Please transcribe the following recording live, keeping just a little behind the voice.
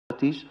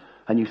penalties,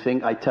 and you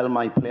think I tell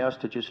my players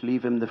to just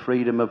leave him the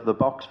freedom of the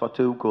box for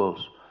 2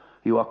 goals.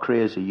 You are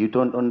crazy. You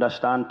don't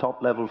understand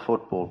top-level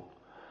football.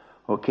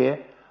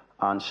 Okay?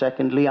 And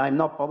secondly, I'm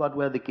not bothered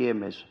where the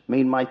game is.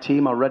 Me and my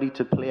team are ready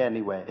to play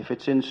anywhere. If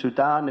it's in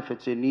Sudan, if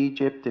it's in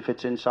Egypt, if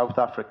it's in South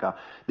Africa.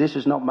 This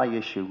is not my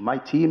issue. My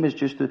team is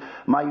just...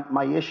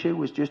 My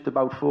issue is just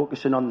about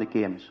focusing on the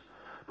games.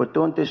 But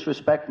don't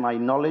disrespect my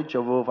knowledge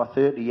of over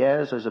 30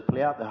 years as a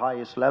player at the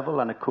highest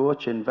level and a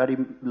coach in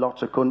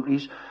lots of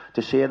countries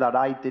to say that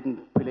I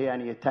didn't pay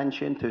any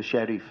attention to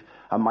Sheriff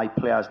and my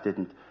players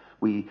didn't.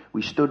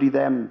 We study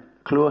them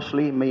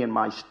closely, me and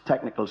my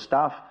technical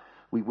staff.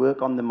 We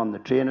work on them on the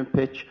training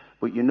pitch.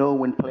 But you know,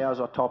 when players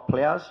are top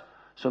players,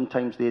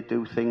 sometimes they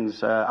do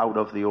things out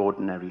of the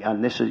ordinary.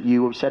 And this is,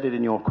 you said it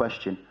in your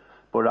question,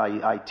 but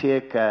I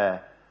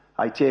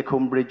take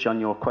umbrage on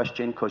your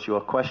question because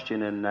you're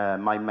questioning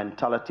my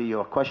mentality,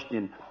 you're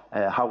questioning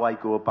how I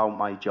go about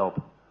my job.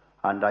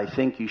 And I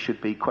think you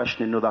should be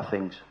questioning other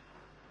things.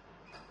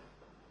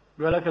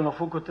 بيقول لك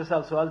المفروض كنت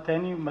تسأل سؤال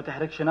تاني، ما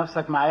تحرجش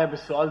نفسك معايا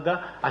بالسؤال ده،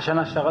 عشان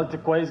انا اشتغلت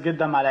كويس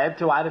جدا مع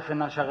لعيبتي وعارف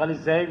ان انا شغال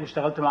ازاي،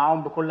 واشتغلت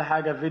معاهم بكل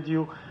حاجه،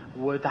 فيديو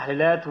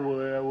وتحليلات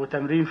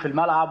وتمرين في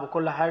الملعب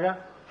وكل حاجه.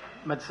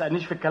 ما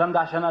تسالنيش في الكلام ده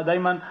عشان انا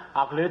دايما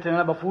عقليتي ان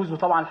انا بفوز،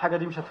 وطبعا الحاجه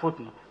دي مش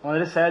هتفوتني،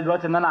 وانا لسه قايل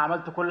دلوقتي ان انا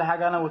عملت كل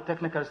حاجه انا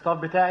والتكنيكال ستاف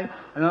بتاعي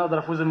ان انا اقدر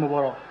افوز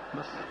المباراه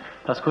بس.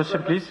 Last question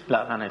please.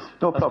 لا انا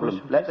اسف. No problem.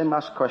 Let them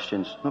ask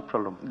questions. No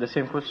problem. The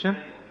same question.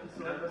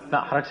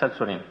 لا حضرتك سألت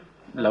سؤالين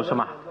لو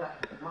سمحت.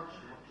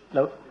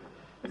 لو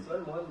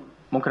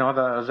ممكن أقعد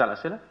أرجع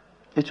الأسئلة؟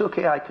 It's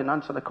okay. I can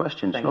answer the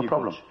questions. No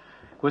problem.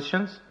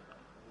 Questions?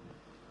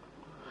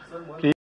 Please.